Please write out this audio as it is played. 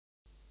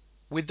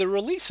With the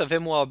release of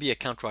MYOB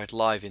AccountRight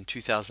Live in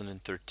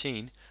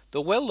 2013,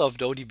 the well-loved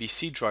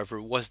ODBC driver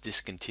was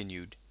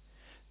discontinued.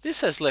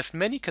 This has left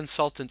many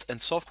consultants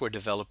and software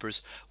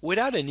developers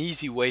without an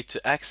easy way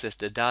to access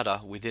the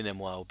data within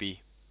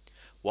MYOB.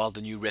 While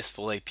the new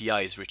RESTful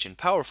API is rich and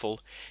powerful,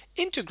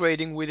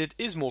 integrating with it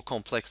is more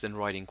complex than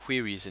writing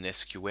queries in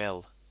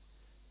SQL.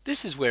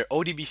 This is where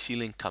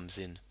ODBClink comes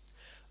in.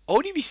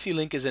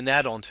 ODBClink is an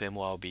add-on to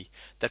MYOB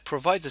that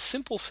provides a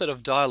simple set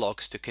of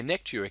dialogues to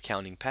connect to your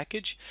accounting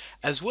package,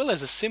 as well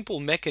as a simple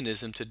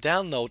mechanism to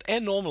download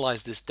and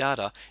normalize this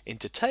data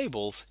into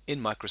tables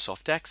in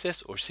Microsoft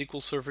Access or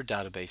SQL Server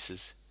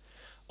databases.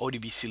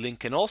 ODBClink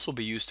can also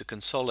be used to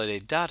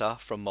consolidate data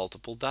from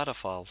multiple data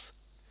files.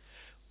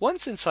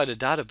 Once inside a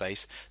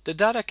database, the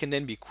data can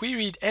then be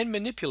queried and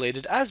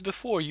manipulated as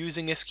before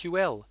using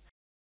SQL.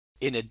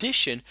 In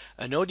addition,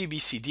 an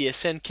ODBC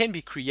DSN can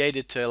be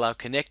created to allow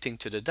connecting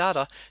to the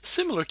data,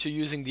 similar to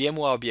using the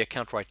MYOB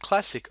AccountRight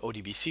Classic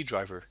ODBC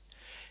driver.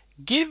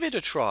 Give it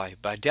a try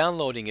by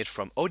downloading it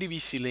from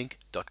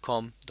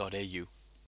odbclink.com.au.